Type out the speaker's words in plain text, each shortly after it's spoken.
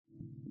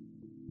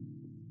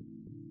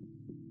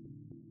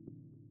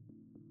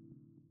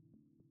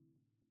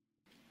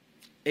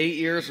8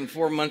 years and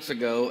 4 months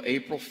ago,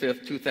 April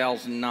 5th,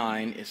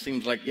 2009, it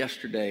seems like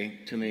yesterday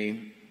to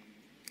me,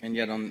 and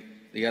yet on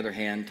the other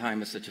hand,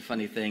 time is such a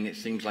funny thing, it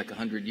seems like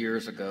 100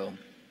 years ago.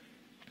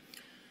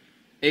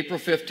 April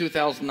 5th,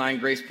 2009,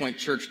 Grace Point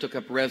Church took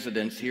up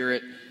residence here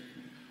at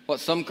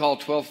what some call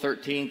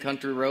 1213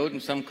 Country Road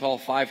and some call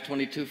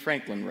 522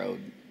 Franklin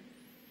Road.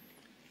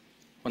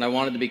 When I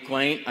wanted to be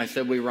quaint, I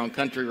said we were on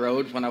Country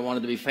Road. When I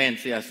wanted to be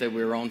fancy, I said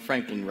we were on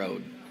Franklin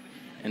Road.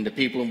 And to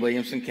people in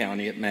Williamson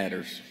County, it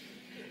matters.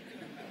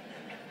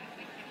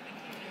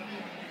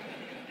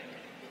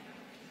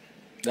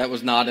 That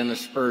was not an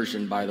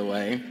aspersion, by the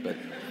way, but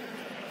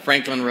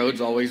Franklin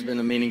Road's always been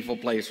a meaningful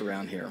place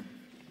around here.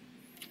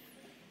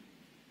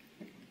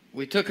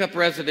 We took up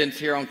residence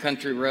here on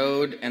Country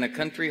Road, and a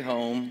country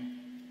home,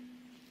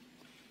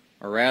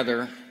 or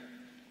rather,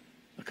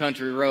 a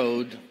country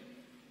road,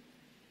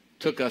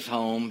 took us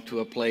home to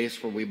a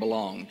place where we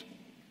belonged.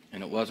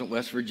 And it wasn't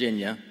West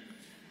Virginia.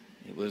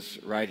 It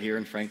was right here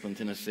in Franklin,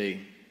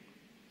 Tennessee.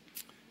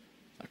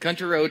 A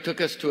country road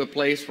took us to a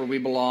place where we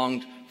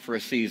belonged for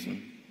a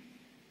season.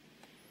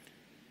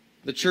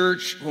 The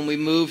church, when we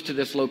moved to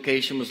this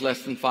location, was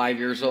less than 5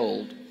 years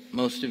old.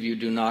 Most of you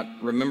do not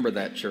remember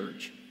that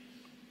church.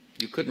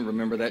 You couldn't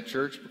remember that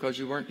church because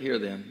you weren't here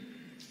then.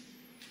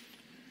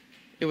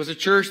 It was a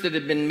church that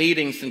had been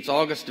meeting since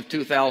August of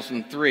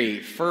 2003,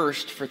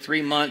 first for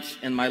 3 months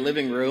in my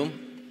living room,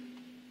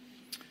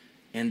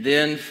 and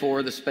then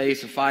for the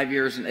space of 5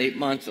 years and 8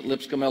 months at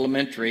Lipscomb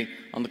Elementary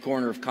on the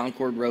corner of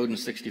Concord Road and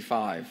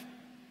 65.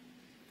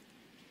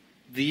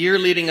 The year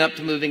leading up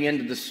to moving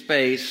into the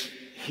space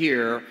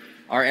here,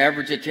 our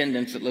average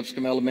attendance at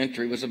Lipscomb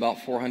Elementary was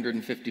about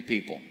 450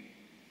 people.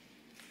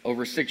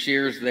 Over 6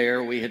 years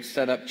there, we had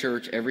set up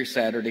church every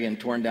Saturday and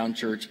torn down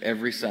church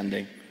every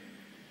Sunday.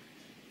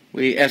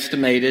 We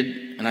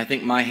estimated, and I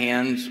think my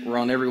hands were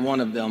on every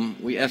one of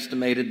them, we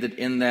estimated that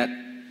in that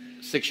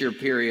 6-year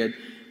period,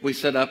 we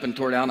set up and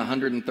tore down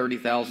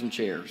 130,000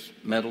 chairs,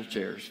 metal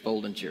chairs,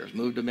 folding chairs,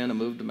 moved them in and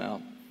moved them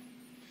out.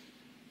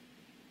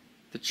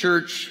 The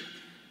church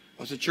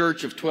was a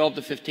church of 12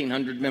 to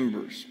 1,500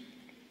 members.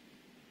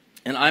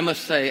 And I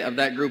must say, of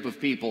that group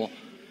of people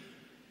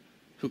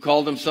who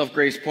called themselves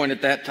Grace Point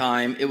at that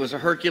time, it was a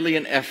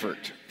Herculean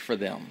effort for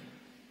them.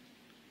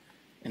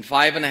 In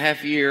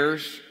 5.5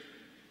 years,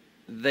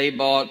 they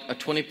bought a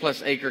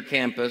 20-plus acre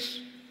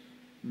campus,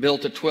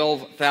 built a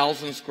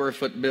 12,000 square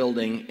foot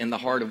building in the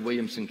heart of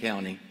Williamson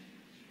County.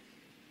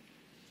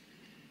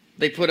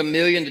 They put $1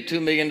 million to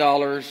 $2 million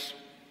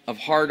of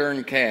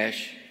hard-earned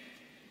cash,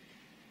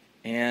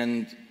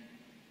 and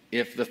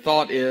if the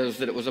thought is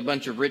that it was a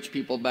bunch of rich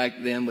people back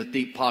then with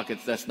deep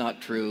pockets, that's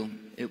not true.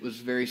 It was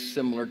very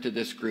similar to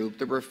this group.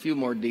 There were a few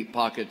more deep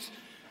pockets,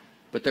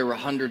 but there were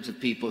hundreds of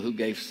people who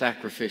gave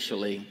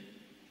sacrificially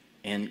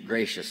and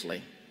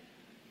graciously.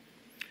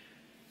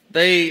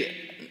 They,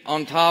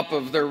 on top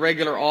of their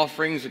regular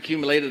offerings,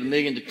 accumulated $1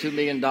 million to $2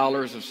 million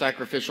of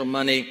sacrificial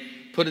money,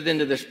 put it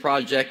into this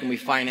project, and we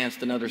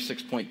financed another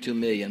 $6.2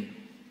 million.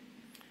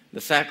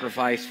 The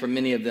sacrifice for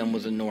many of them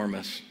was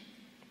enormous.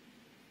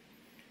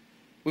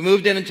 We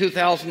moved in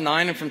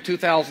 2009, and from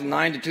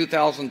 2009 to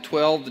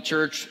 2012, the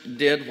church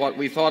did what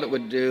we thought it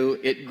would do.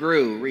 It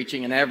grew,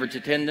 reaching an average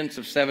attendance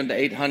of 700 to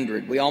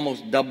 800. We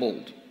almost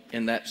doubled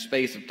in that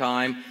space of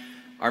time.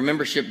 Our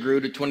membership grew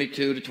to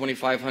 22 to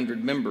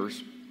 2,500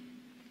 members.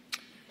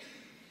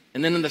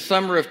 And then in the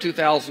summer of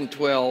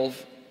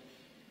 2012,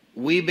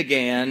 we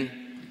began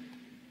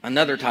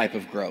another type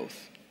of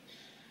growth.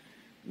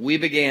 We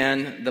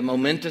began the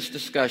momentous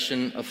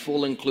discussion of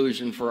full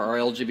inclusion for our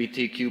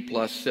LGBTQ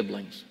plus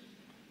siblings.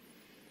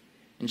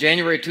 In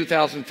January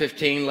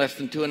 2015, less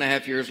than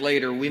 2.5 years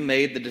later, we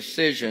made the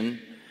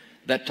decision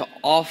that to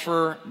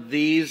offer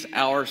these,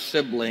 our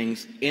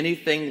siblings,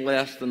 anything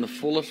less than the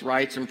fullest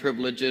rights and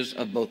privileges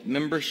of both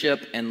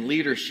membership and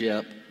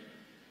leadership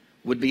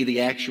would be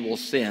the actual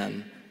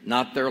sin,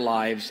 not their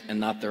lives and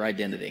not their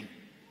identity.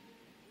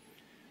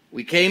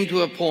 We came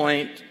to a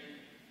point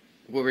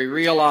where we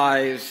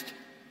realized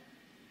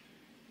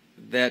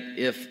that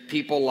if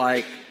people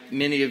like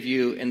many of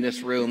you in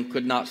this room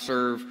could not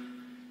serve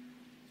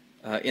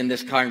in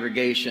this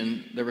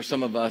congregation, there were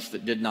some of us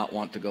that did not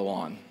want to go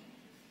on.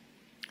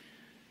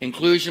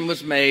 Inclusion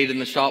was made, and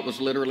the shot was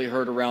literally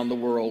heard around the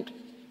world,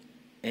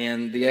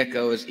 and the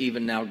echo is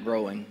even now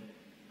growing.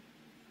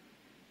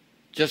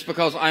 Just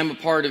because I'm a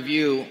part of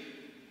you,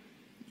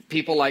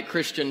 people like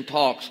Christian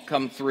Talks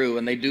come through,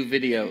 and they do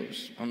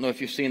videos. I don't know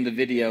if you've seen the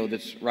video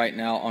that's right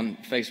now on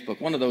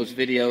Facebook. One of those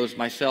videos,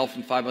 myself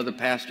and 5 other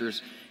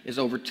pastors, is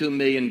over 2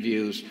 million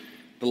views.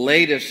 The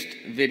latest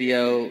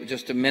video,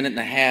 just 1.5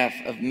 minutes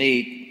of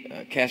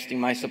me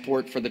casting my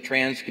support for the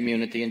trans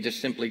community and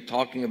just simply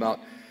talking about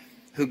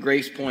who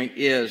Grace Point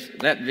is.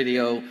 That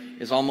video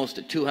is almost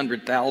at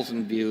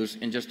 200,000 views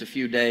in just a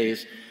few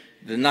days.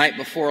 The night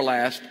before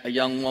last, a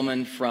young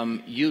woman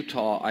from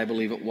Utah, I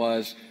believe it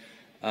was,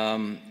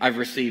 I've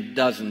received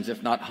dozens,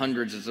 if not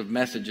hundreds of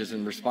messages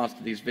in response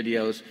to these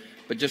videos,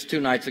 but just 2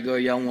 nights ago, a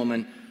young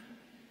woman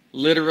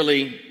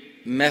literally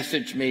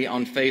messaged me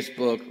on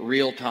Facebook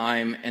real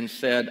time and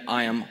said,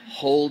 I am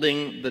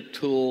holding the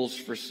tools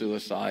for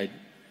suicide.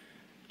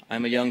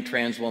 I'm a young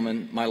trans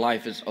woman. My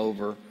life is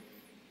over.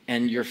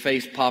 And your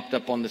face popped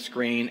up on the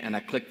screen, and I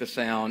clicked the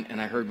sound,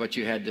 and I heard what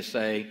you had to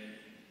say,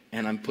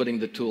 and I'm putting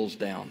the tools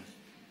down.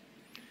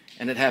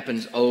 And it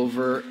happens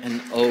over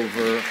and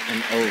over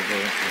and over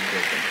and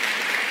over.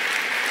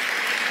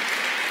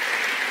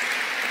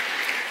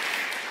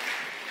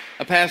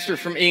 A pastor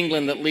from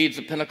England that leads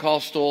a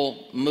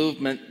Pentecostal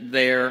movement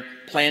there,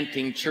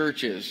 planting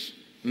churches,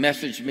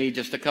 messaged me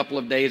just a couple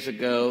of days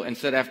ago and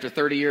said after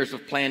 30 years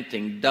of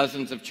planting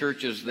dozens of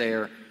churches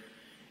there,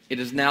 it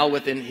is now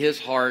within his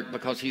heart,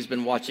 because he's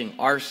been watching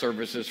our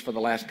services for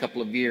the last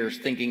couple of years,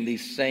 thinking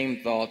these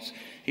same thoughts.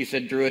 He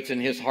said, Drew, it's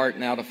in his heart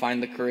now to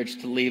find the courage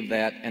to leave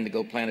that and to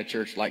go plant a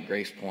church like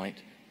Grace Point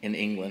in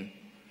England.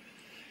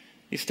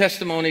 These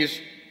testimonies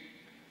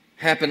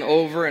happen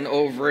over and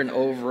over and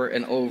over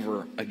and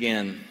over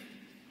again.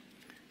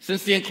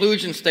 Since the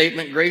inclusion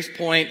statement, Grace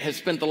Point has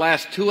spent the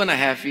last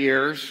 2.5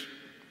 years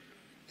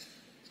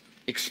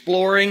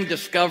exploring,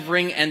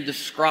 discovering, and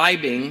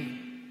describing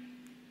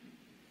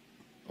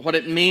what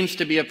it means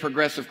to be a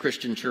progressive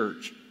Christian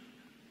church,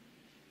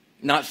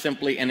 not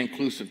simply an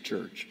inclusive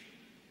church.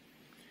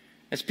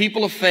 As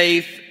people of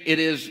faith, it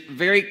is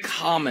very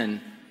common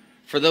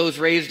for those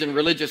raised in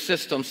religious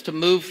systems to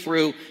move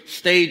through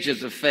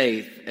stages of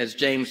faith, as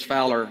James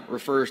Fowler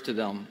refers to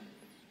them.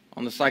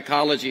 On the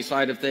psychology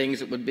side of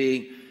things, it would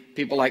be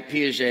people like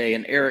Piaget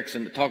and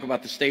Erickson that talk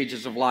about the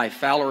stages of life.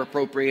 Fowler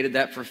appropriated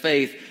that for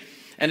faith.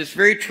 And it's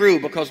very true,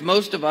 because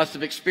most of us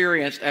have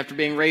experienced, after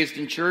being raised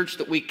in church,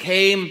 that we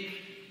came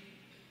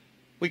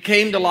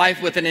to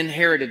life with an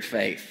inherited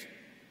faith,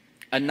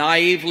 a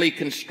naively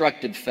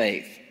constructed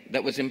faith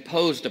that was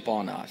imposed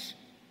upon us.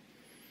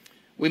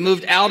 We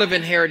moved out of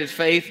inherited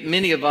faith,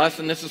 many of us,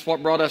 and this is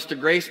what brought us to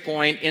Grace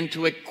Point,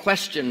 into a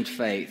questioned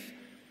faith.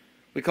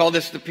 We call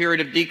this the period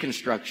of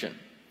deconstruction.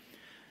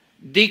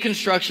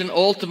 Deconstruction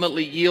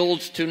ultimately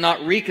yields to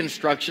not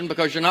reconstruction,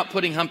 because you're not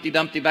putting Humpty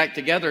Dumpty back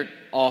together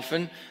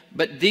often,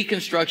 but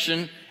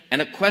deconstruction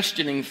and a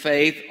questioning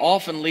faith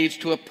often leads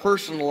to a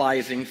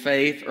personalizing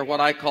faith, or what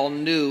I call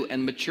new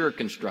and mature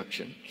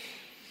construction.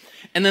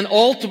 And then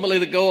ultimately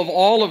the goal of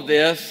all of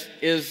this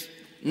is,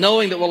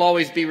 knowing that we'll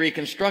always be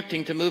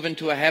reconstructing, to move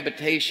into a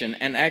habitation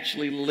and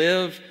actually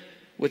live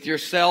with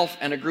yourself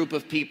and a group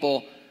of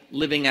people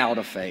living out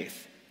a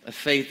faith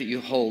that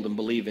you hold and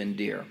believe in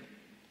dear.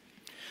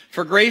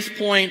 For Grace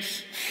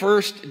Point's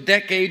first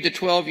decade to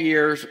 12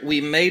 years,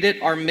 we made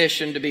it our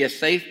mission to be a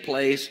safe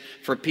place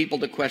for people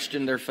to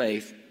question their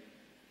faith.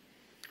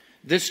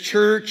 This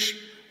church,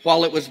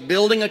 while it was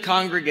building a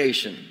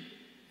congregation,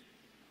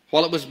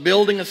 while it was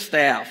building a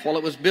staff, while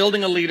it was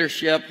building a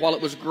leadership, while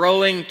it was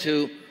growing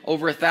to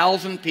over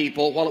 1,000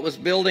 people, while it was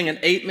building an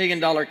 $8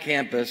 million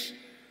campus,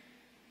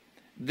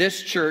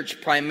 this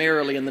church,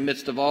 primarily in the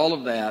midst of all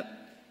of that,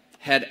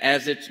 had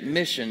as its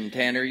mission,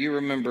 Tanner, you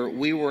remember,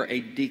 we were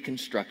a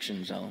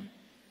deconstruction zone.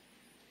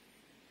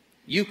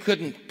 You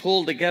couldn't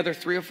pull together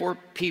 3 or 4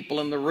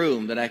 people in the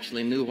room that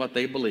actually knew what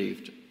they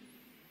believed.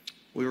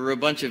 We were a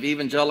bunch of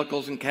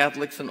evangelicals and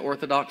Catholics and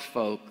Orthodox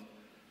folk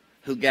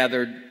who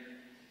gathered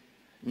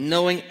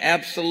knowing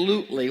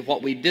absolutely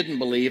what we didn't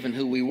believe and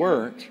who we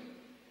weren't,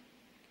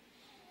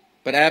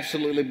 but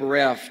absolutely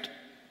bereft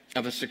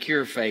of a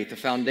secure faith, a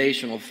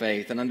foundational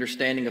faith, an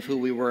understanding of who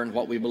we were and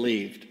what we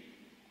believed.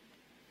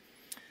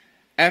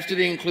 After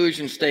the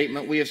inclusion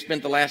statement, we have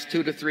spent the last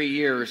 2 to 3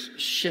 years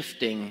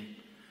shifting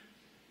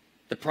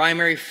the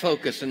primary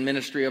focus and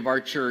ministry of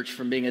our church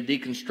from being a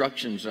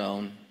deconstruction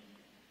zone.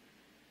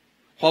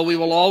 While we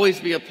will always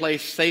be a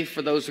place safe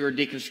for those who are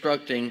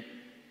deconstructing,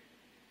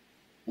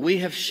 we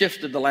have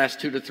shifted the last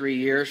 2 to 3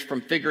 years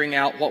from figuring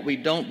out what we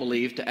don't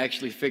believe to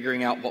actually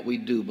figuring out what we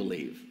do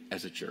believe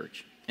as a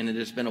church. And it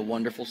has been a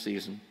wonderful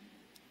season.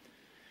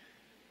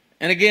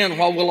 And again,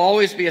 while we'll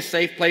always be a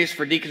safe place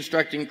for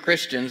deconstructing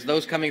Christians,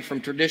 those coming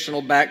from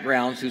traditional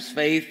backgrounds whose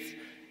faith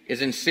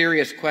is in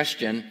serious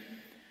question,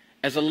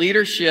 as a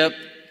leadership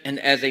and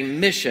as a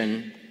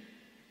mission,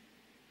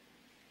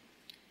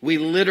 we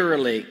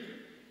literally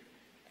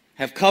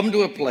have come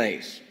to a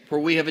place where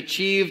we have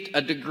achieved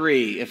a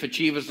degree, if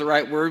achieve is the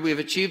right word, we have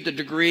achieved a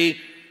degree,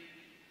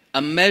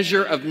 a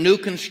measure of new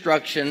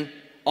construction,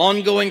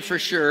 ongoing for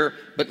sure,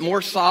 but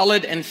more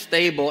solid and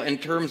stable in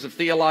terms of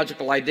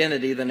theological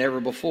identity than ever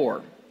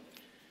before.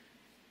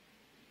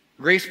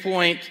 Grace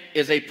Point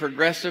is a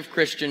progressive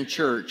Christian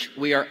church.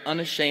 We are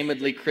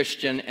unashamedly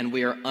Christian and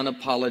we are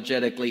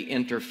unapologetically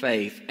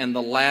interfaith, and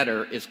the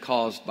latter is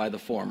caused by the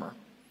former.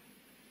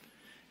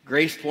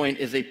 Grace Point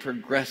is a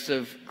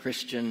progressive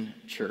Christian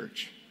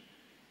church.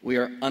 We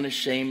are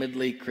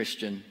unashamedly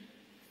Christian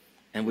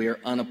and we are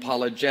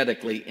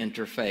unapologetically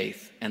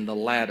interfaith, and the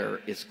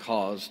latter is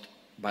caused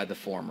by the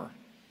former.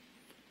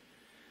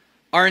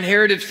 Our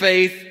inherited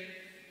faith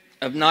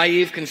of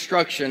naive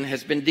construction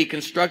has been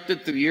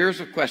deconstructed through years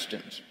of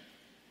questions.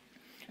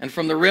 And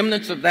from the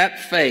remnants of that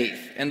faith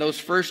in those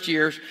first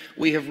years,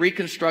 we have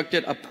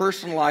reconstructed a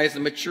personalized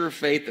and mature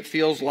faith that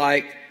feels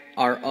like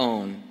our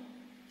own.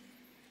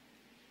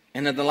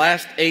 And in the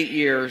last 8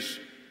 years,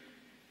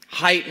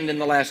 heightened in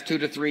the last 2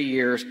 to 3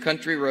 years,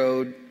 Country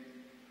Road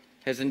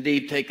has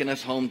indeed taken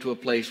us home to a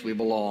place we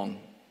belong.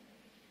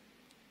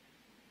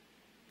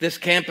 This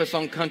campus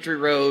on Country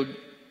Road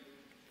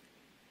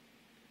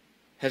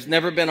has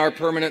never been our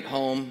permanent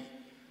home,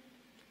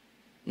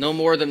 no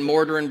more than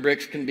mortar and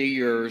bricks can be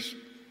yours,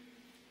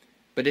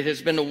 but it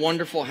has been a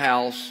wonderful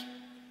house.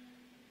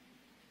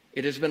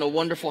 It has been a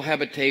wonderful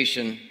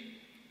habitation,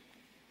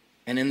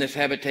 and in this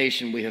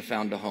habitation we have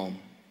found a home.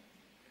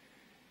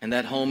 And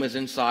that home is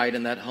inside,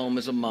 and that home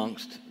is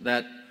amongst.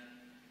 That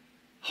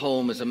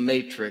home is a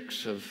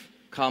matrix of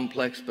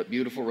complex but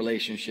beautiful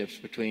relationships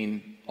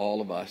between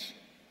all of us.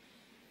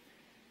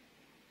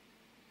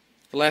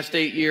 The last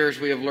 8 years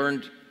we have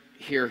learned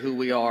here who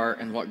we are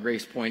and what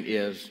Grace Point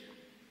is.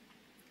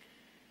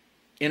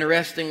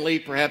 Interestingly,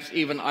 perhaps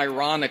even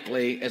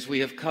ironically, as we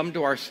have come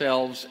to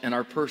ourselves and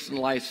our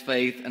personalized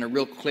faith and a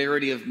real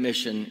clarity of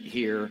mission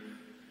here,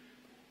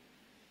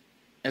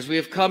 as we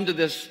have come to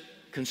this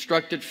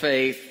constructed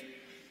faith,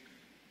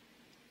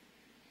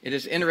 it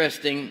is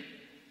interesting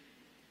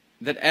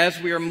that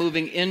as we are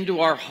moving into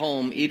our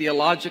home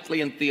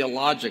ideologically and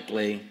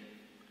theologically,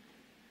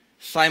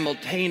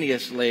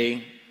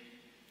 simultaneously,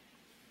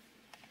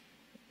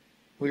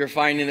 we are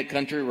finding that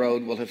Country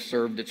Road will have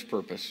served its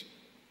purpose.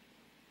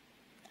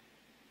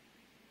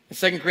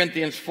 2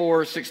 Corinthians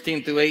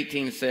 4:16 through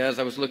 18 says,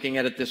 I was looking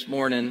at it this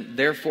morning,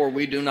 therefore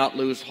we do not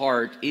lose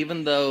heart,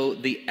 even though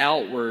the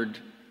outward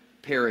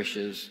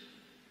perishes,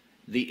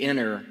 the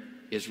inner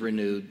is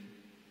renewed.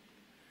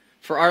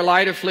 For our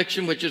light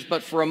affliction, which is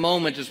but for a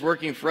moment, is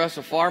working for us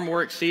a far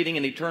more exceeding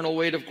and eternal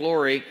weight of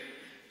glory.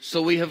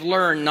 So we have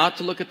learned not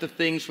to look at the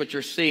things which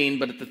are seen,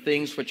 but at the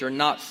things which are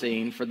not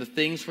seen. For the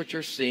things which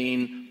are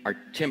seen are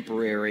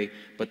temporary,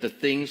 but the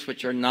things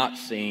which are not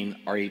seen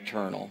are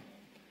eternal.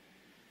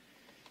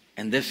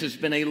 And this has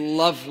been a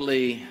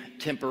lovely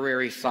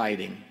temporary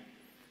sighting.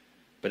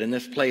 But in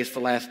this place,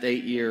 the last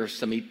 8 years,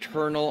 some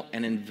eternal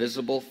and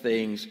invisible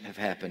things have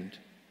happened.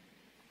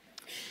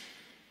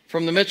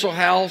 From the Mitchell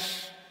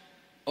House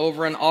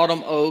over in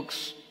Autumn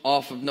Oaks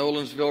off of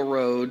Nolensville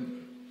Road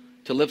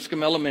to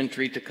Lipscomb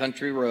Elementary to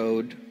Country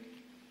Road,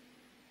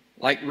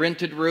 like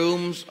rented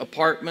rooms,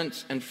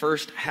 apartments, and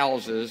first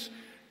houses,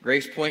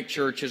 Grace Point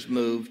Church has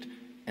moved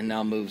and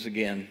now moves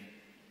again.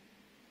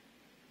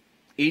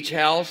 Each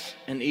house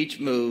and each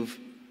move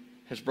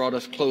has brought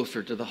us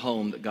closer to the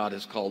home that God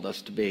has called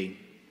us to be.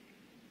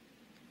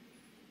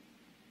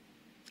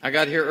 I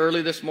got here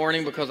early this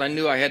morning because I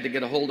knew I had to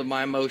get a hold of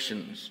my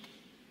emotions.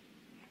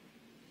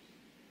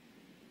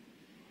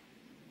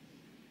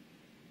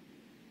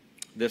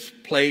 This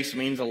place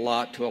means a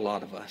lot to a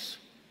lot of us.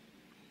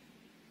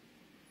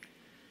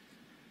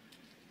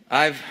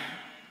 I've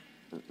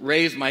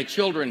raised my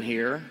children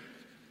here.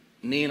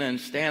 Nina and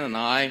Stan and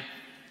I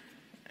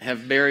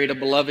have buried a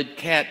beloved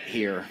cat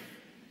here.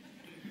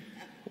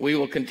 We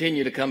will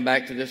continue to come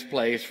back to this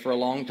place for a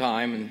long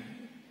time and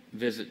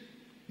visit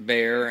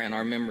Bear and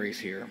our memories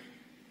here.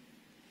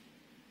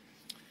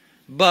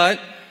 But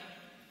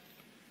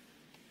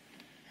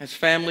as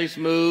families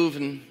move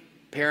and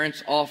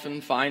parents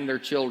often find their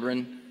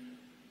children,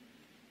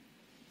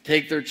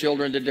 take their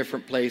children to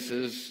different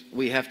places,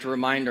 we have to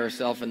remind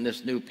ourselves in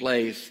this new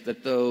place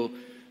that though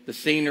the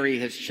scenery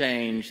has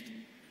changed,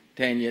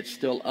 Tanya, it's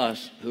still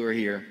us who are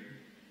here.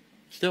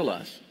 Still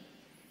us.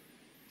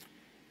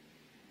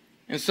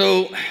 And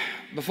so,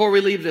 before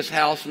we leave this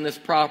house and this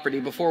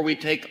property, before we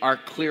take our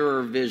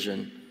clearer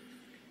vision,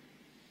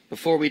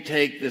 before we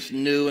take this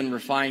new and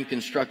refined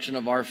construction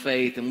of our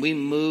faith and we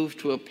move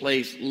to a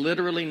place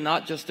literally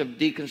not just of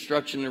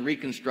deconstruction and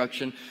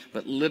reconstruction,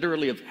 but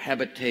literally of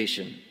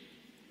habitation.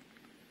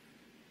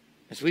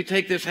 As we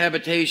take this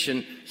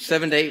habitation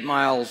 7 to 8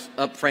 miles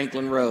up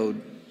Franklin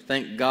Road,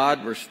 thank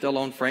God we're still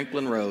on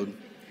Franklin Road.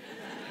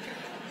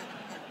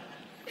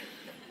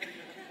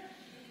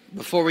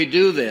 Before we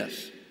do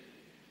this,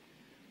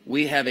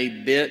 we have a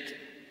bit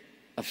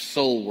of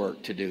soul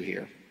work to do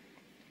here.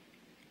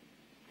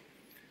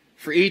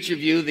 For each of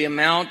you, the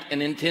amount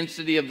and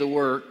intensity of the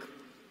work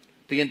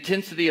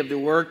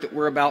that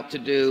we're about to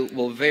do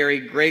will vary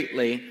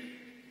greatly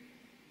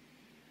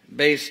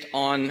based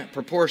on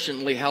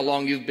proportionately how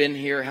long you've been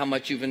here, how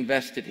much you've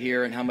invested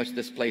here, and how much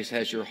this place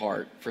has your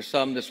heart. For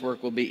some, this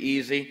work will be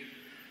easy.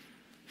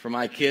 For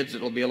my kids,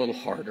 it'll be a little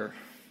harder.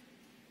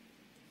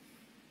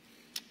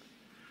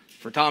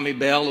 For Tommy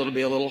Bell, it'll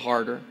be a little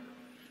harder.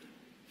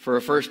 For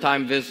a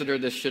first-time visitor,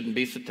 this shouldn't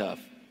be so tough.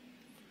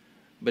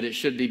 But it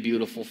should be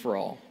beautiful for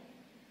all.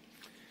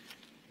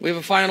 We have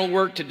a final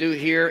work to do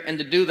here, and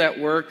to do that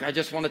work, I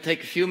just want to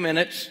take a few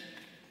minutes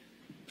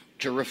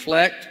to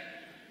reflect,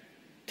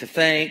 to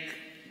thank,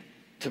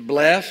 to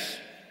bless,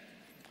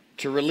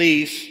 to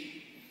release,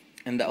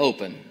 and to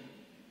open.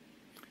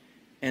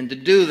 And to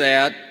do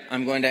that,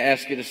 I'm going to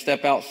ask you to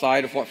step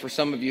outside of what for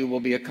some of you will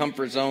be a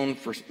comfort zone.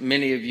 For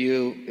many of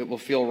you, it will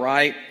feel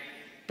right.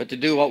 But to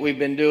do what we've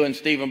been doing,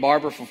 Steve and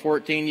Barbara, for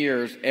 14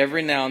 years,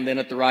 every now and then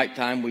at the right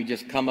time, we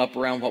just come up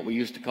around what we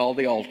used to call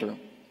the altar.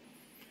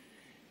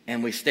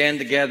 and we stand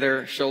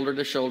together, shoulder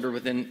to shoulder,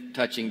 within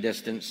touching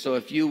distance. So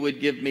if you would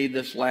give me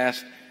this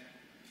last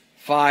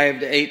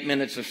 5 to 8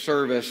 minutes of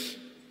service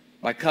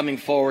by coming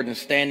forward and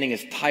standing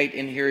as tight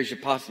in here as you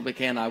possibly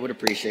can, I would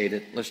appreciate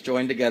it. Let's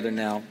join together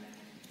now.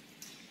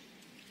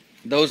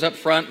 Those up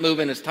front, move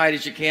in as tight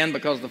as you can,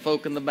 because the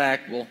folk in the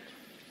back will.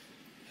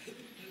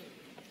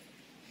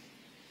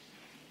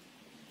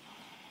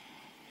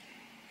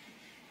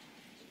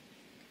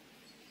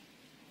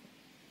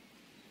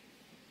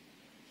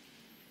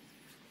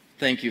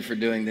 Thank you for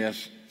doing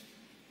this.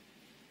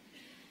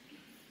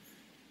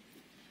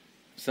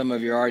 Some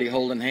of you are already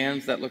holding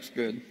hands. That looks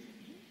good.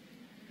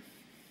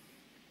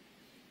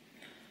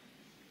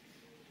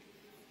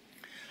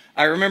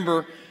 I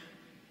remember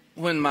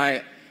when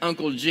my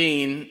Uncle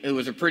Gene, who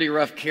was a pretty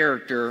rough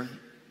character,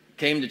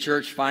 came to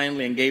church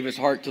finally and gave his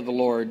heart to the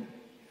Lord.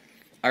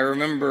 I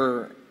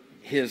remember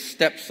his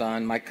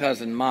stepson, my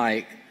cousin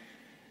Mike,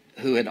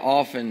 who had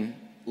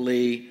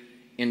oftenly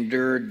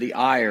endured the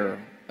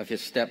ire of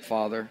his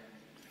stepfather.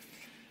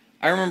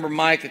 I remember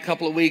Mike, a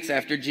couple of weeks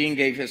after Gene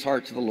gave his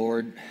heart to the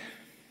Lord,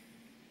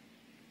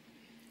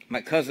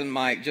 my cousin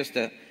Mike, just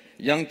a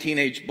young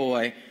teenage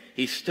boy,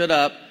 he stood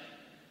up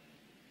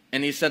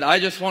and he said, "I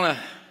just want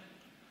to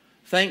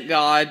thank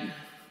God."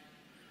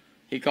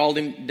 He called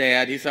him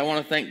Dad. He said, "I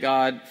want to thank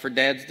God for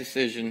Dad's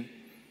decision."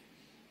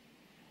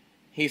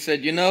 He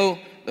said, "You know,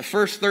 the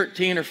first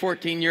 13 or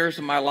 14 years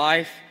of my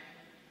life,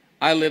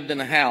 I lived in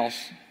a house.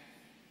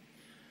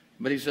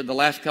 But," he said, "the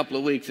last couple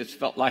of weeks, it's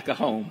felt like a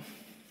home."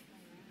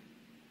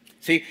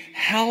 See,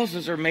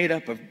 houses are made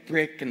up of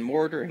brick and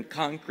mortar and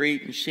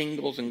concrete and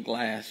shingles and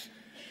glass.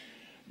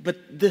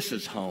 But this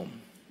is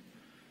home.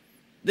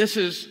 This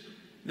is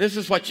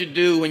what you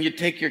do when you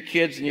take your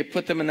kids and you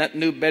put them in that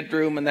new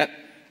bedroom and that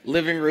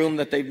living room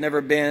that they've never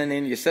been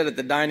in. You sit at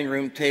the dining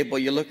room table,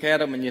 you look at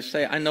them and you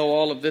say, "I know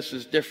all of this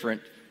is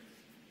different,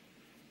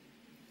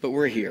 but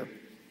we're here."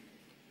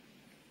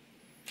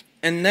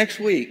 And next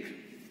week,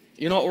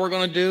 you know what we're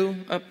going to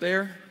do up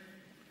there?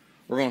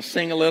 We're going to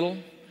sing a little.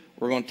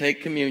 We're going to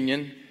take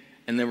communion,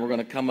 and then we're going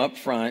to come up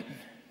front,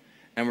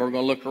 and we're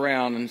going to look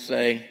around and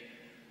say,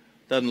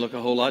 "Doesn't look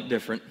a whole lot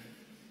different.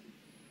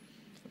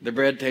 The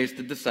bread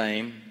tasted the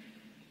same.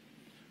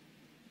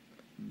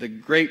 The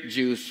grape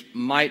juice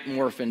might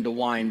morph into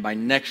wine by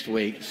next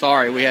week."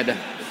 Sorry, we're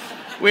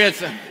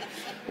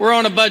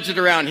on a budget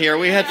around here.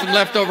 We had some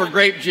leftover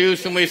grape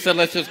juice, and we said,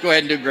 let's just go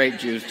ahead and do grape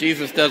juice.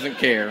 Jesus doesn't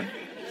care.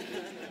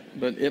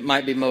 But it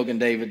might be Mogan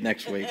David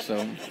next week,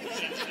 so.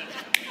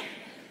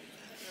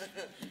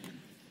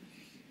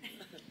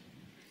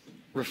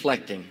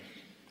 Reflecting.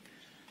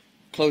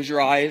 Close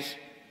your eyes.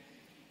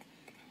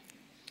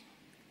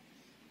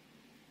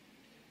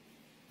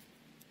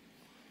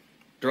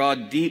 Draw a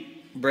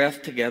deep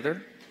breath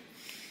together.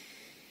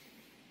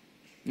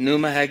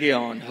 Pneuma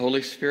Hagion,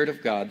 Holy Spirit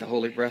of God, the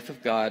holy breath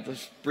of God.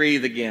 Let's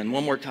breathe again,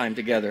 one more time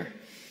together.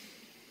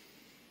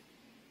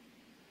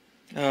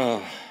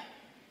 Oh,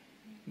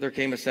 there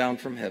came a sound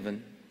from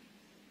heaven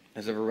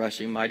as of a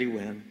rushing mighty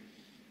wind.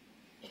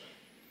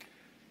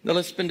 Now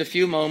let's spend a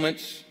few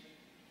moments,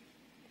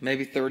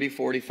 maybe 30,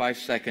 45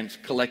 seconds,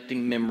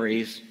 collecting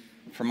memories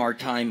from our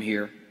time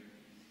here.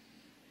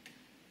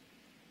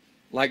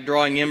 Like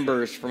drawing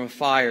embers from a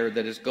fire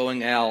that is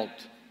going out,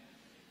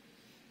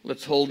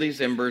 let's hold these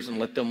embers and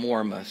let them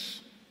warm us.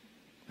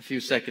 A few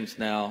seconds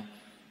now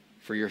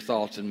for your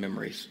thoughts and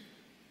memories.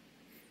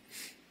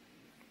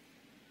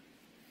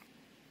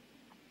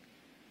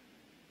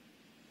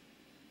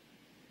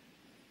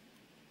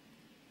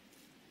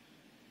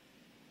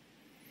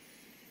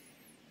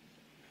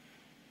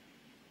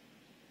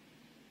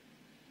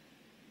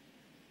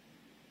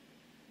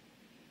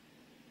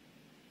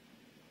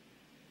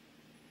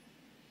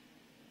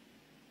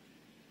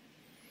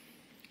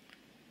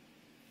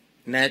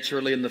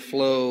 Naturally, in the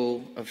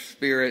flow of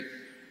spirit,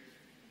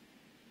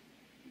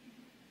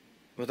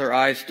 with our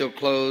eyes still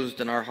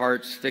closed and our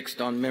hearts fixed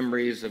on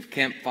memories of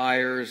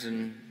campfires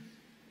and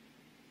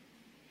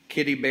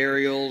kiddie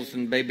burials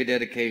and baby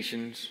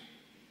dedications,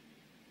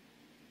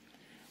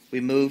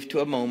 we move to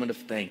a moment of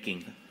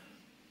thanking,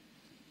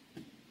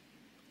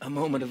 a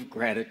moment of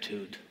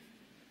gratitude.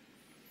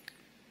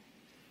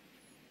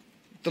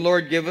 The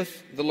Lord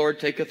giveth, the Lord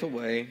taketh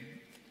away.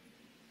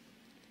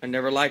 I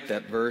never liked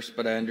that verse,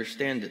 but I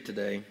understand it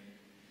today.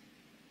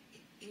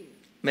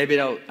 Maybe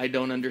I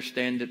don't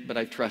understand it, but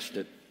I trust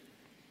it.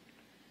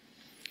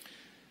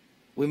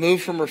 We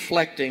move from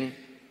reflecting,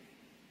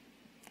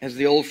 as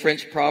the old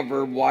French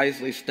proverb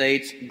wisely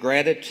states,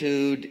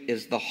 gratitude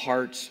is the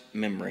heart's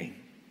memory.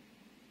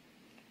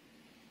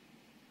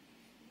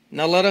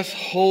 Now let us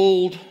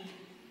hold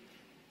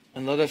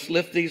and let us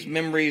lift these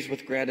memories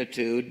with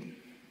gratitude.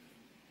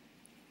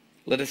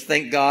 Let us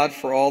thank God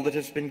for all that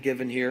has been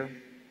given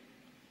here.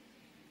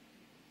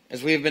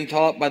 As we have been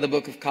taught by the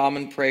Book of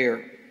Common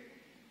Prayer,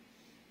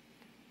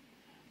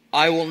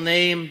 I will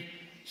name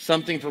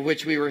something for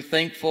which we were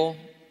thankful,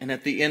 and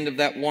at the end of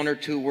that one or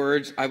two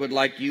words, I would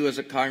like you as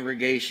a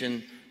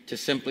congregation to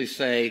simply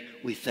say,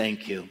 "We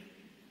thank you."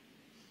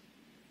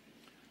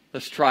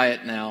 Let's try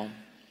it now.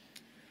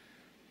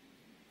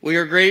 We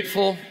are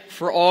grateful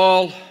for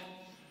all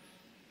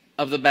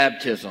of the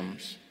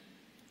baptisms.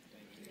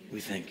 We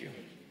thank you.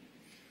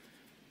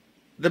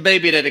 The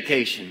baby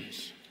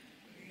dedications.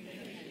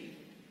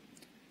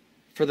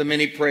 For the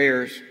many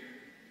prayers.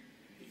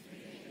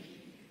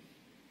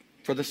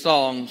 For the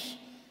songs.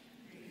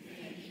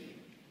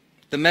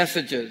 The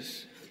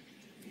messages.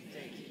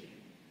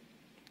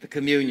 The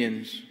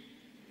communions.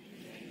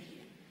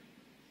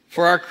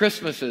 For our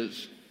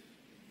Christmases.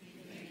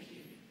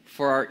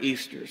 For our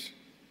Easters.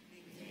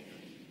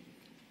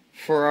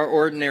 For our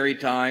ordinary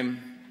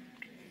time.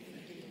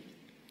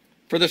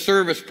 For the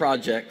service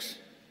projects.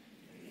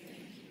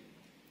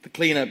 The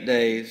cleanup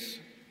days.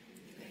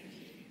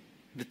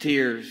 The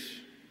tears.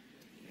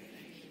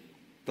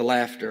 The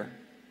laughter.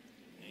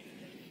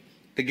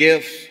 The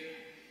gifts.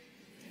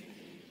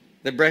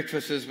 The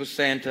breakfasts with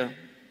Santa.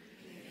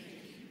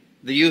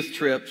 The youth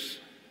trips.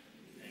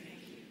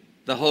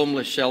 The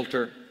homeless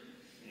shelter.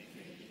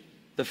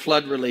 The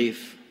flood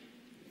relief.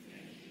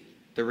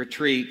 The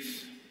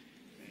retreats.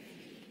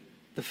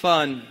 The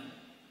fun.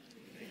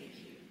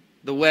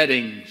 The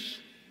weddings.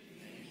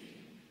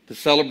 The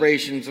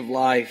celebrations of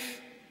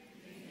life.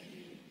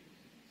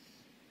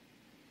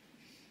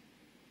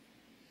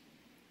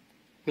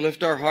 We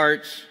lift our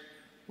hearts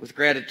with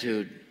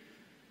gratitude.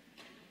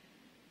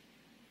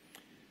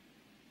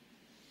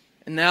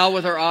 And now,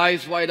 with our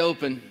eyes wide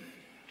open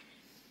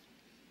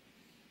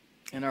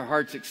and our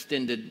hearts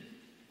extended,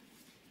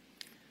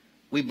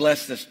 we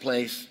bless this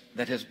place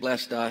that has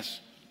blessed us.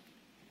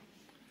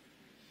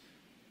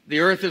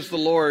 The earth is the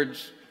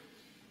Lord's,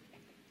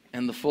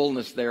 and the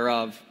fullness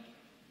thereof.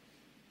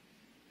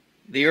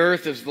 The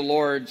earth is the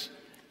Lord's,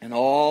 and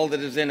all that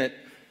is in it.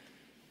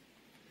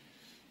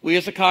 We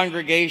as a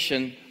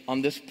congregation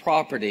on this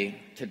property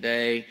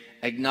today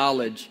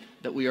acknowledge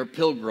that we are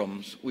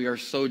pilgrims, we are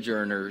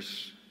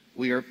sojourners,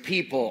 we are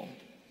people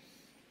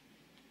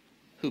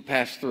who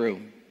pass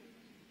through.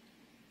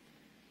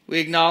 We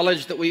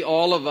acknowledge that we,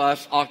 all of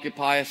us,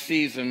 occupy a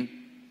season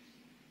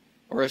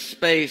or a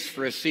space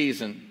for a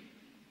season.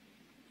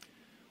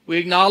 We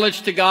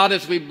acknowledge to God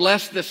as we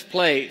bless this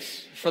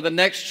place for the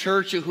next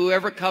church or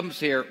whoever comes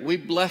here, we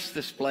bless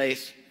this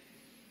place,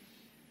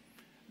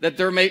 that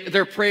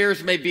their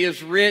prayers may be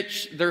as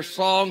rich, their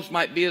songs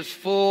might be as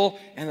full,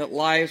 and that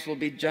lives will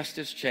be just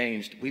as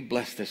changed. We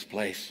bless this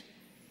place.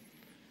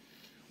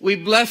 We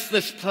bless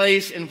this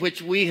place in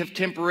which we have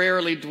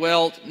temporarily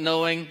dwelt,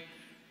 knowing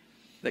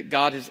that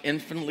God has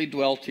infinitely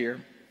dwelt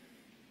here.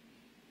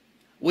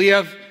 We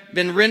have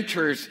been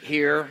renters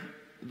here,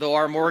 though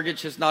our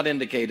mortgage has not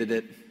indicated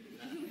it.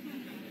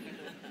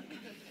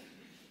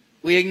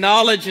 We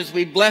acknowledge as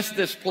we bless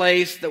this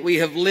place that we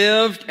have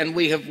lived and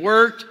we have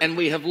worked and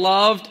we have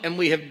loved and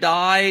we have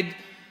died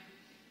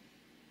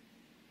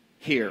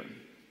here.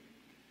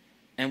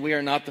 And we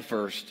are not the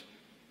first.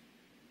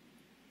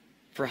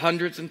 For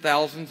hundreds and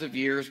thousands of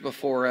years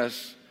before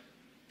us,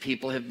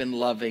 people have been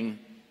loving,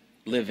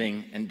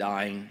 living, and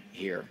dying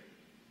here.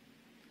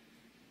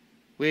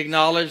 We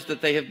acknowledge that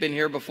they have been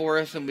here before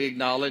us, and we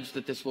acknowledge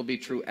that this will be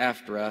true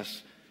after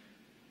us.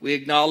 We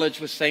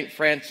acknowledge with St.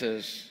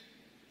 Francis,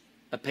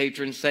 a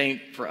patron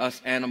saint for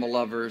us animal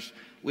lovers,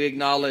 we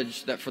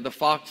acknowledge that for the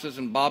foxes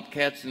and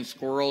bobcats and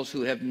squirrels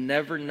who have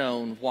never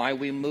known why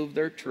we move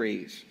their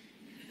trees,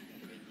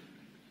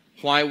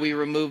 why we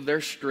remove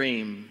their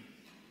stream,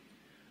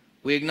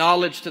 we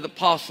acknowledge to the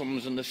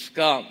possums and the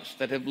skunks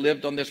that have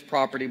lived on this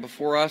property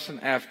before us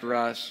and after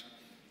us.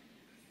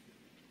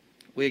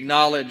 We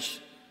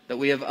acknowledge that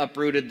we have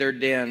uprooted their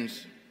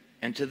dens,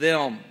 and to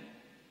them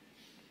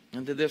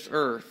and to this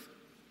earth,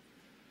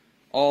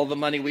 all the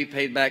money we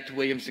paid back to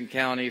Williamson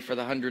County for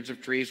the hundreds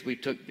of trees we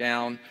took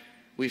down,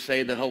 we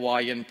say the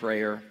Hawaiian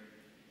prayer.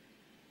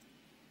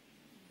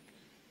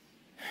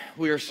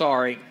 We are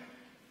sorry.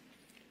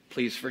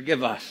 Please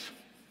forgive us.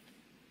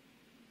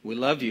 We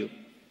love you.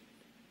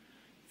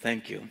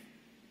 Thank you.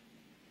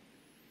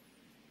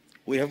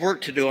 We have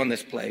work to do on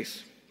this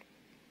place.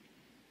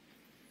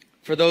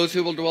 For those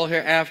who will dwell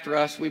here after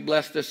us, we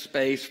bless this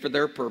space for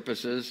their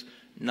purposes,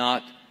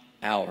 not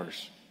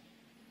ours.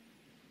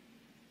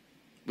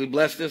 We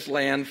bless this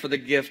land for the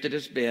gift it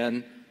has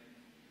been,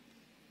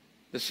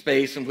 the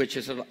space in which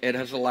it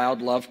has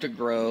allowed love to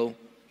grow,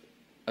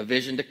 a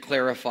vision to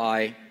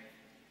clarify,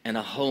 and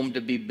a home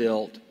to be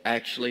built,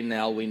 actually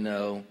now we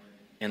know,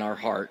 in our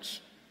hearts.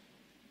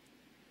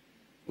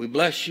 We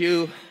bless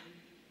you.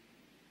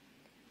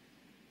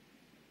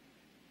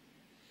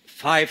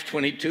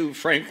 522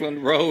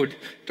 Franklin Road,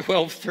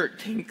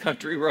 1213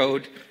 Country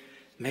Road.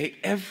 May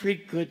every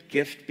good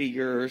gift be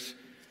yours.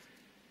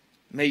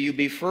 May you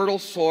be fertile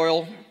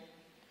soil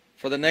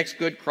for the next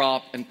good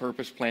crop and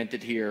purpose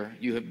planted here.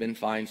 You have been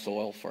fine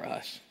soil for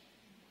us.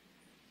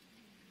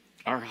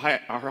 Our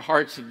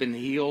hearts have been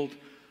healed.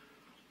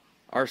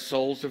 Our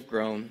souls have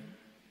grown.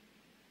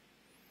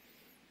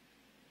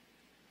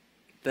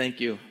 Thank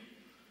you.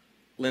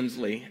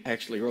 Lindsley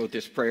actually wrote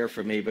this prayer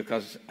for me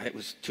because it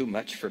was too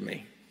much for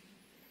me.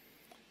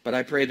 But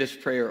I pray this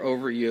prayer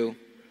over you,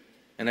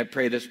 and I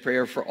pray this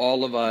prayer for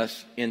all of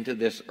us into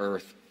this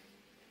earth.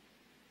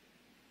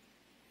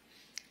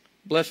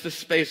 Bless this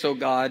space, O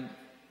God.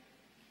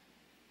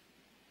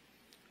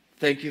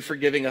 Thank you for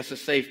giving us a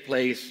safe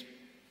place.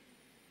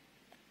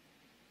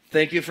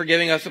 Thank you for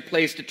giving us a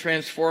place to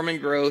transform and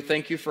grow.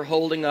 Thank you for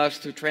holding us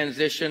through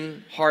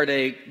transition,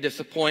 heartache,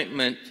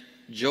 disappointment,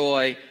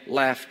 joy,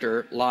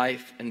 laughter,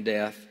 life, and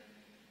death.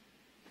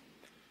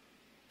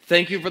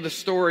 Thank you for the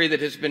story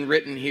that has been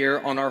written here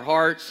on our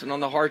hearts and on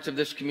the hearts of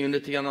this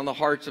community and on the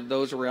hearts of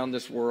those around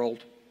this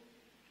world.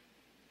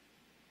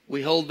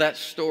 We hold that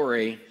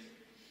story,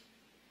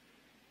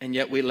 and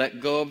yet we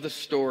let go of the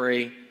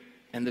story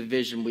and the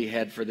vision we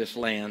had for this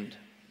land.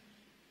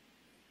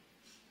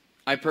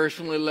 I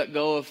personally let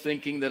go of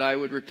thinking that I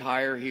would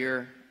retire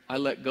here. I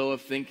let go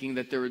of thinking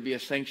that there would be a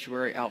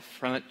sanctuary out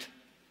front.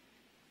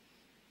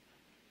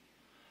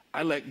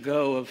 I let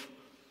go of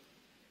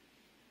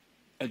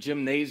a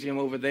gymnasium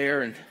over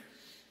there, and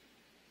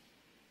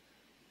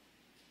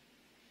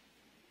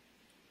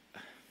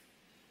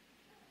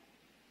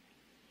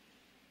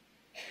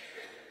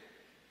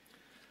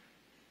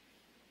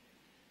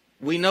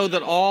we know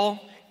that all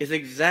is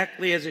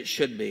exactly as it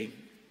should be.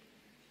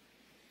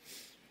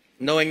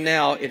 Knowing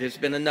now it has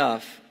been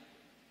enough.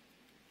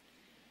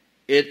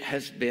 It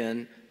has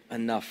been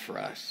enough for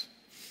us.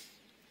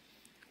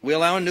 We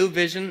allow a new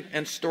vision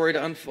and story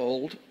to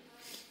unfold.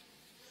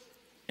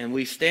 And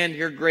we stand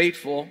here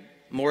grateful,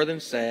 more than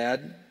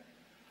sad,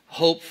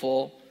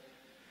 hopeful,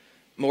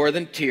 more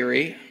than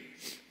teary,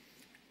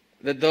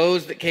 that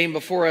those that came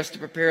before us to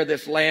prepare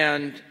this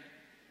land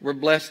were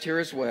blessed here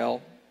as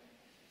well.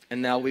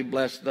 And now we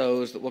bless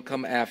those that will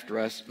come after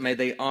us. May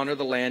they honor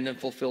the land and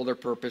fulfill their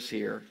purpose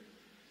here.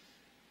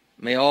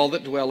 May all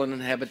that dwell and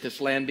inhabit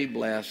this land be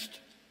blessed.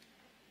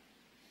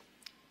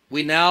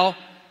 We now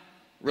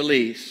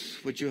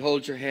release. Would you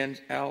hold your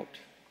hands out?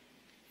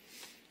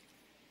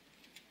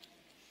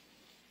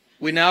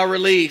 We now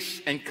release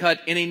and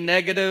cut any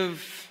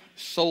negative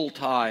soul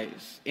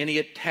ties, any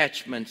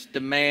attachments,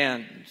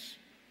 demands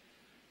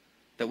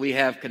that we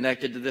have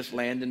connected to this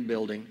land and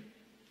building.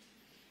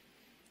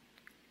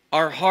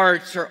 Our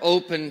hearts are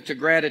open to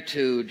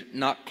gratitude,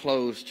 not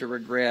closed to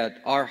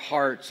regret. Our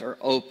hearts are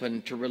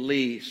open to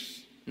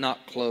release,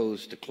 not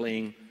closed to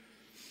cling.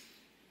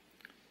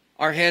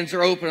 Our hands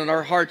are open and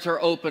our hearts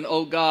are open,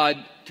 O God,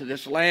 to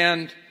this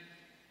land.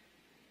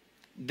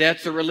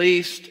 Debts are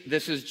released.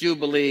 This is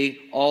Jubilee.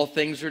 All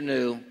things are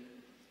new.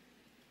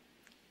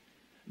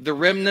 The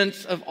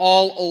remnants of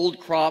all old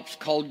crops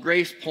called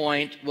Grace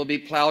Point will be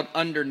plowed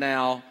under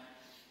now,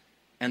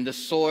 and the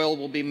soil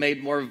will be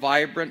made more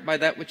vibrant by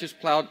that which is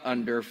plowed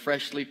under,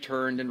 freshly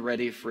turned and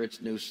ready for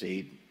its new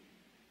seed.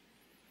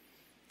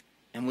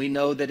 And we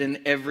know that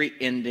in every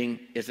ending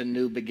is a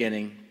new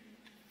beginning.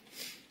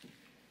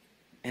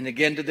 And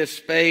again, to this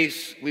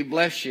space, we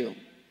bless you.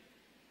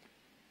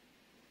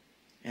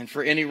 And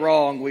for any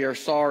wrong, we are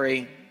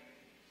sorry.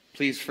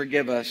 Please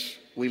forgive us.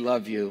 We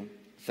love you.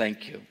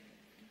 Thank you.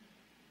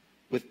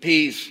 With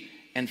peace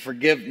and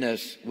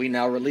forgiveness, we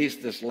now release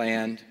this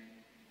land,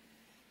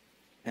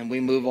 and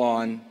we move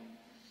on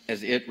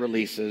as it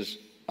releases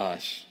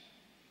us.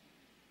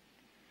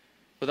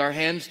 With our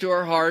hands to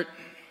our heart,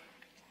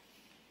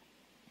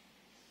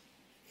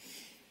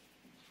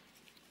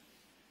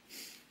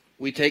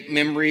 we take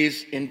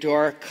memories into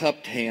our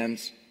cupped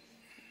hands.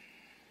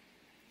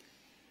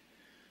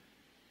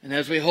 And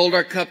as we hold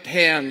our cupped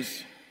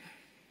hands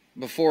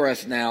before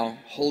us now,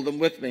 hold them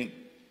with me.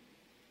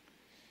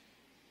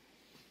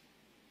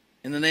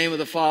 In the name of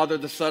the Father,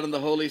 the Son, and the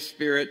Holy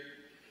Spirit,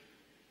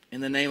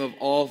 in the name of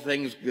all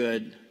things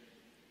good,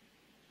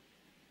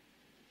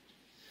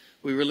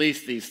 we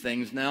release these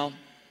things now.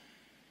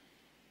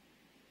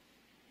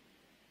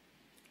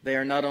 They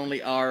are not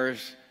only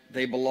ours,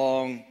 they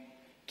belong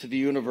to the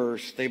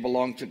universe. They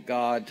belong to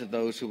God, to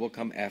those who will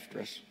come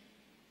after us.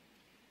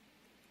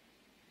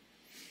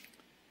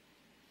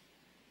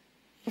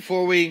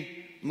 Before we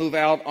move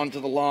out onto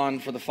the lawn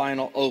for the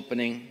final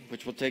opening,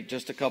 which will take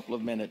just a couple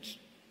of minutes,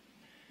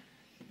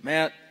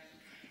 Matt,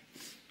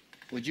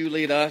 would you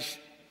lead us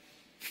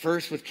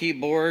first with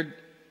keyboard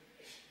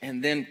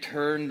and then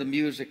turn the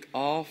music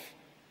off?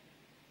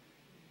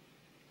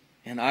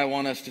 And I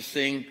want us to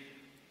sing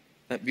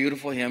that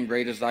beautiful hymn,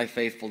 Great is Thy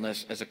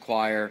Faithfulness, as a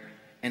choir.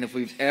 And if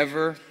we've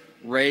ever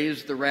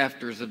raised the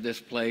rafters of this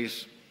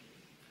place,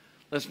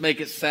 let's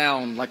make it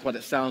sound like what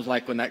it sounds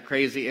like when that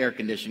crazy air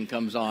condition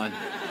comes on.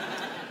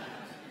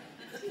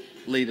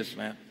 Lead us,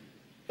 Matt.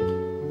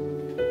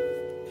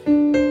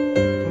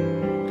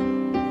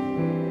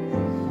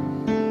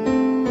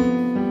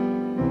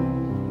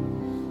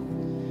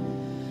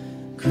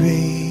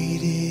 Great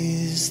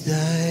is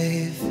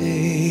thy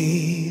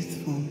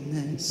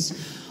faithfulness,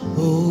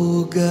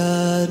 O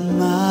God,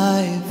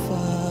 my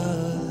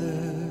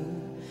Father.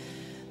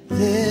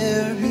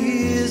 There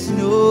is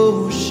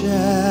no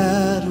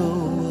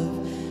shadow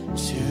of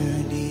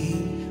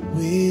turning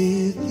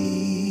with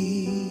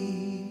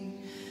thee.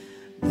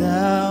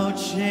 Thou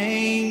change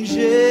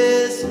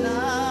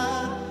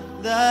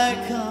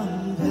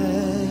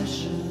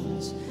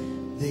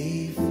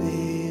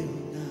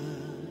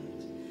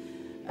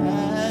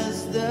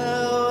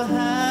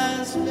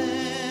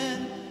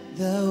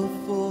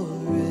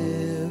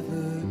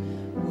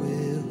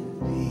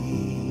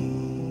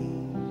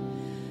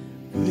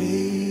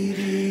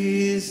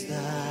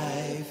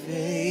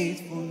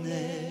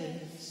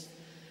faithfulness.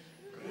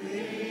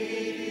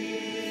 Great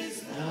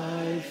is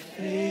thy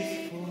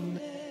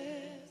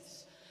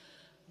faithfulness.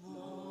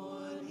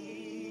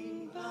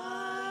 Morning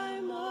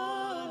by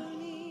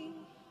morning,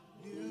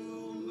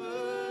 new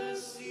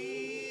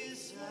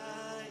mercies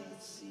I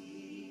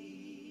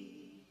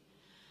see.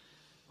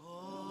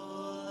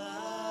 All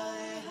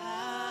I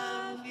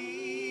have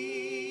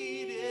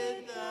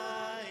needed,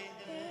 thy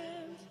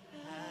hand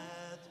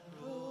hath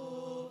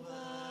provided.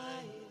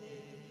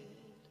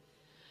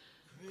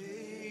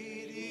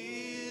 Great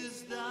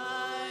is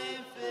thy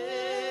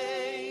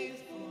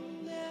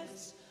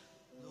faithfulness,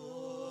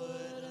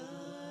 Lord,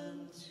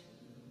 unto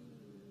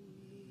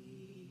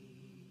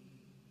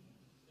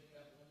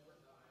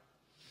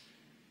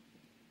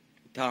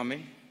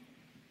Tommy.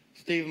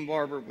 Stephen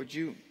Barber, would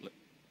you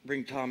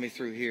bring Tommy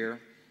through here?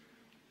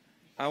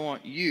 I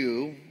want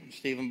you,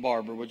 Stephen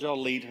Barber, would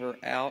y'all lead her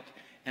out?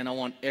 And I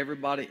want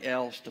everybody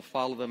else to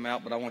follow them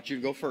out, but I want you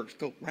to go first.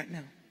 Go right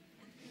now.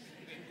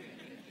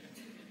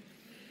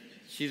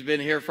 She's been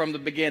here from the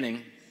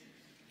beginning.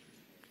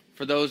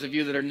 For those of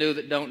you that are new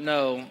that don't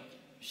know,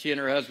 she and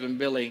her husband,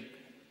 Billy,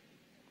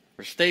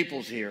 are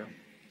staples here.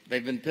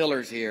 They've been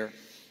pillars here.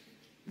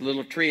 The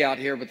little tree out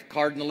here with the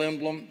cardinal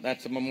emblem,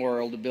 that's a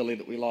memorial to Billy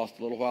that we lost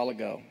a little while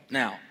ago.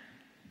 Now,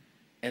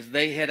 as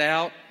they head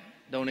out,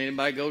 don't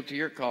anybody go to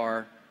your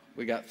car.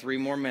 We got 3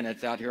 more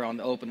minutes out here on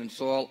the open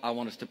soil. I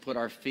want us to put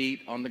our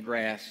feet on the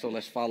grass, so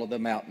let's follow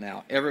them out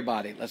now.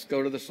 Everybody, let's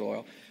go to the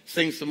soil.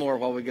 Sing some more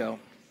while we go.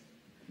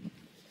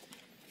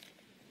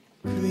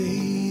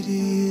 Great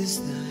is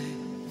thy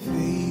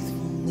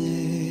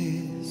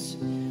faithfulness.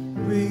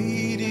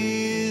 Great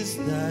is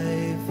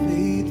thy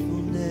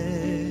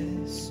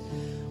faithfulness.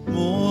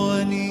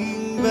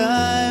 Morning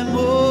by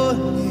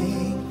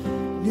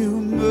morning,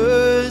 new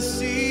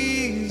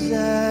mercies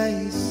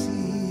I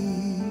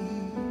see.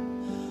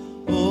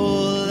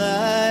 All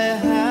I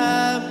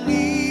have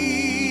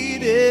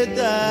needed,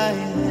 thy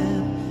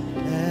hand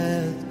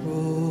hath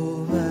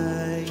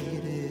provided.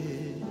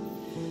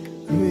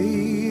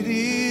 Great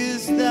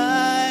is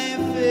thy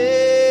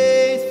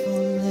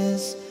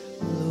faithfulness,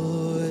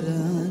 Lord,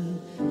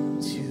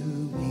 unto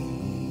me.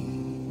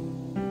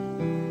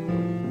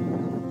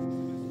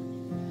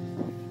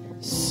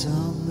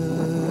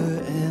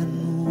 Summer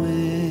and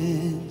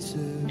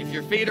winter, If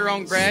your feet are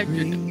on grass,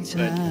 you're good.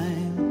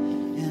 springtime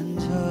and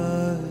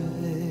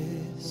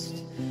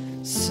harvest,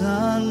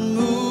 sun,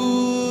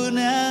 moon,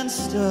 and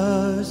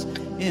stars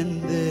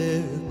in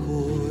their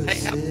Hey,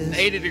 courses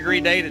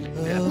 80-degree day today.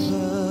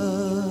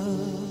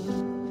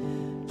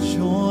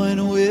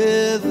 join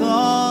with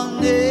all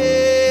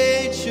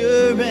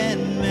nature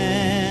and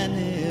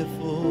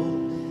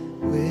manifold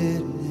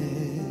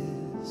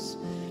witness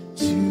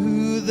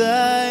to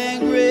thy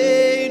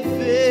great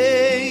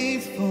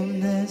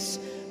faithfulness,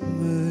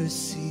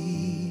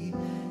 mercy,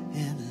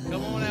 and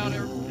Come on out,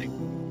 everybody.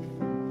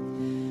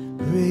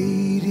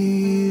 great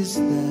is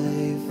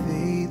thy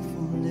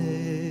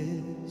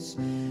faithfulness.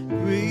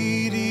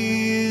 Great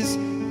is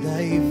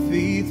thy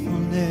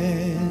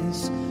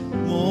faithfulness.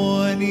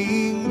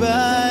 Morning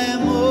by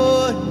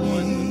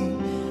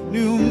morning,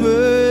 new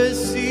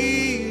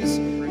mercies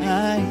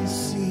I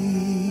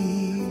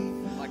see.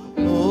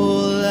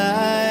 All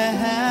I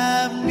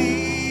have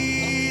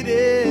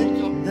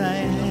needed, thy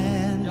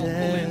hand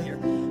hath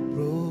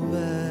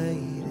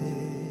provided.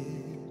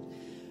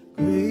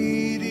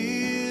 Great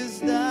is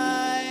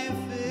thy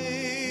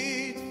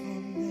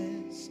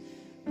faithfulness.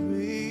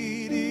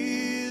 Great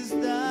is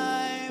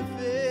thy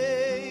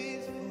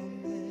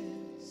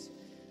faithfulness.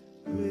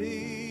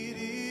 Great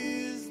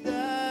is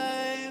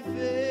thy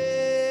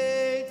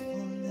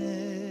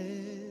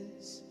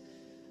faithfulness,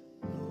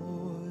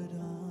 Lord,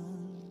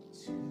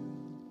 unto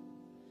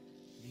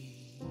me.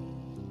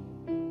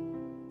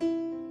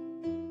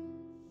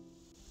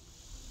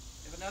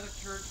 If another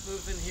church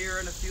moves in here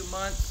in a few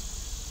months,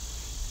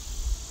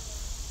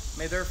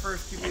 may their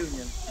first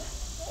communion,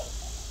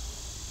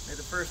 may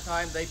the first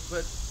time they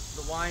put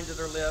the wine to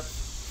their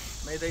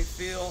lips, may they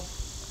feel,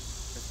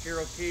 as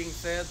Carol King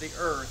said, the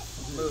earth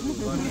move.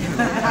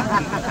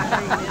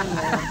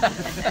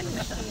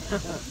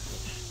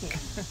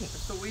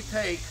 So we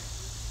take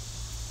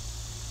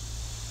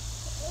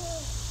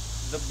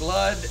the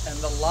blood and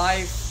the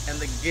life and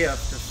the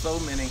gift of so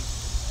many.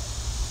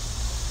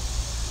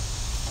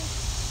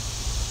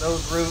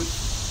 Those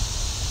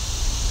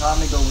roots,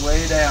 Tommy, go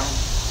way down.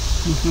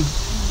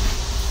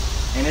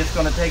 And it's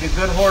going to take a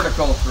good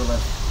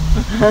horticulturalist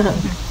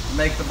to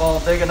make the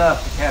ball big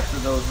enough to capture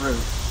those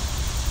roots.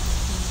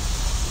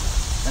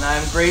 And I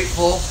am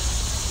grateful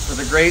for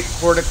the great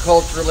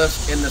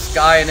horticulturalist in the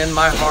sky and in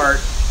my heart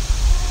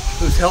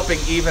who's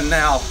helping even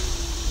now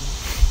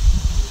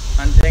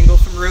untangle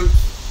some roots.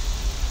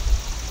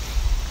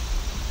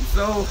 And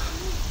so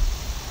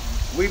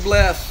we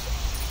bless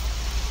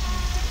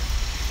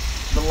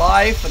the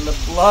life and the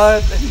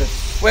blood and the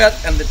sweat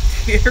and the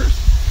tears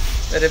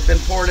that have been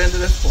poured into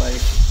this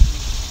place.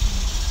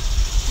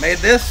 May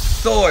this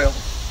soil,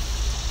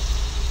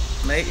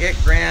 may it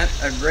grant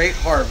a great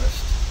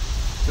harvest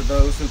to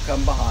those who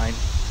come behind.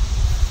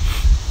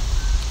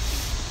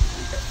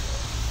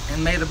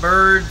 And may the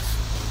birds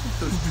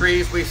whose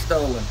trees we've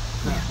stolen,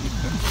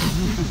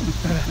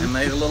 and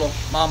may the little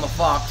mama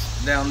fox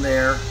down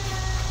there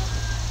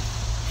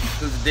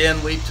whose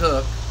den we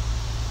took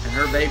and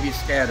her baby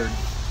scattered,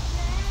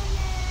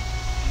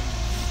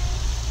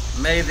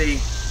 may the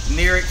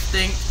near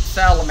extinct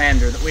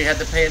salamander that we had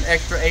to pay an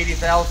extra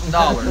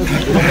 $80,000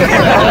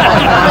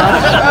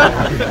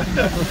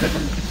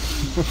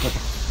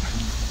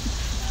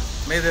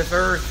 may this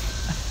earth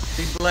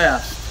be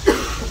blessed.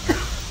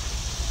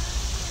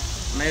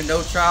 May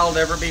no child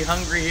ever be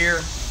hungry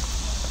here,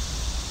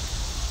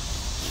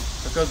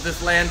 because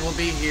this land will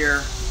be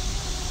here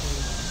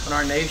when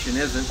our nation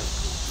isn't,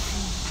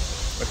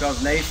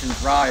 because nations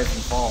rise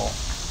and fall.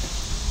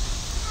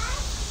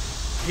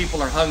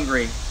 People are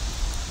hungry,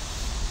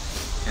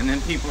 and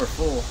then people are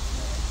full.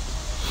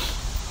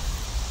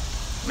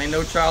 May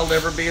no child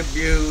ever be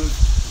abused.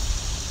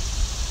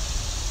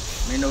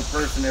 May no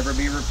person ever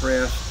be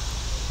repressed.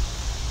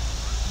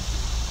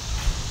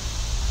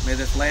 May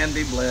this land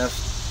be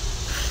blessed.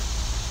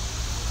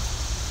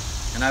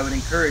 And I would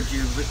encourage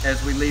you,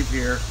 as we leave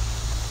here,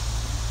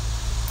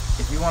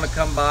 if you want to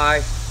come by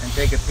and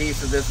take a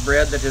piece of this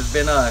bread that has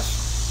been us,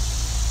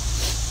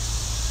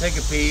 take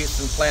a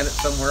piece and plant it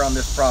somewhere on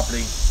this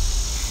property.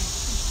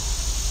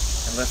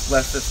 And let's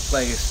bless this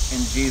place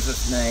in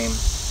Jesus' name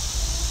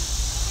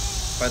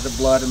by the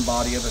blood and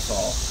body of us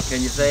all.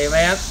 Can you say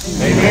amen?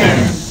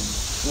 Amen.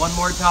 One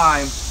more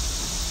time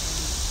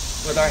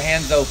with our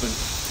hands open.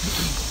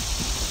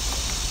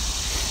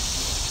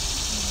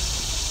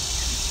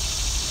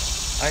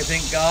 I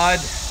thank God,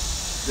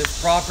 this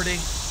property,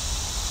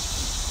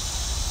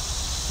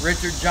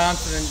 Richard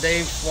Johnson and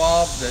Dave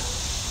Schwab that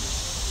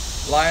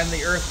lie on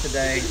the earth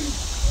today,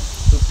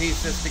 who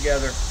pieced this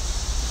together.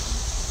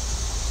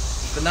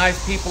 The nice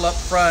people up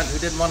front who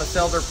didn't want to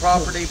sell their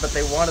property, but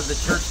they wanted the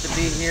church to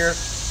be here.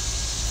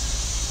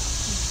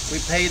 We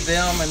paid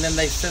them, and then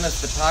they sent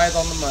us the tithe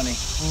on the money.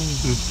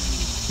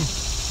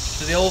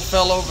 To the old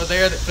fellow over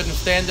there that couldn't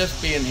stand us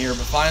being here,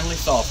 but finally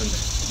softened.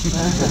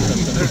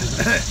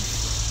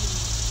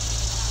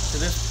 To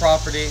this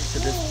property, to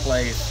this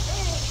place,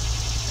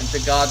 and to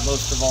God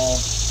most of all,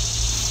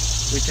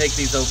 we take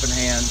these open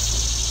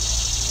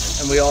hands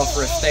and we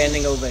offer a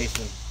standing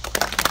ovation.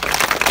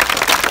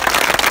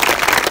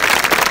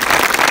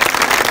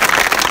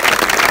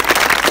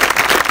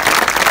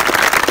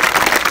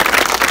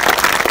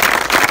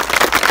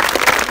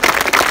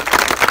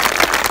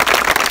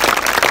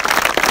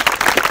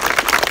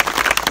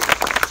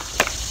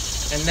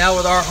 And now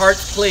with our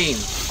hearts clean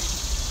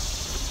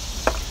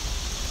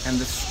and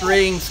the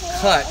strings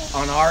cut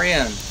on our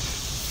end,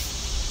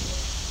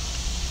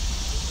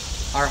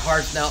 our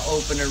hearts now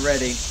open and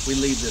ready, we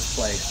leave this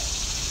place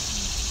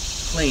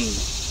clean,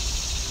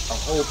 a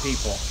whole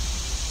people,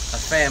 a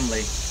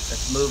family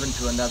that's moving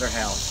to another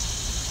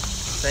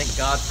house. Thank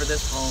God for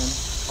this home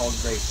called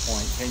Grace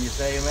Point. Can you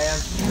say amen?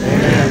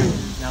 Amen.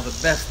 Now the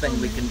best thing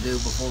we can do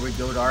before we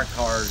go to our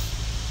cars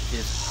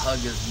is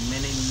hug as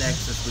many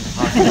necks as we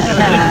possibly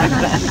can.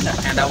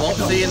 And I won't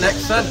see you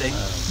next Sunday,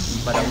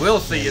 but I will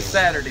see you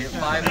Saturday at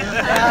 5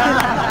 minutes.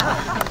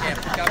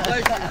 God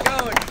bless you.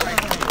 Go.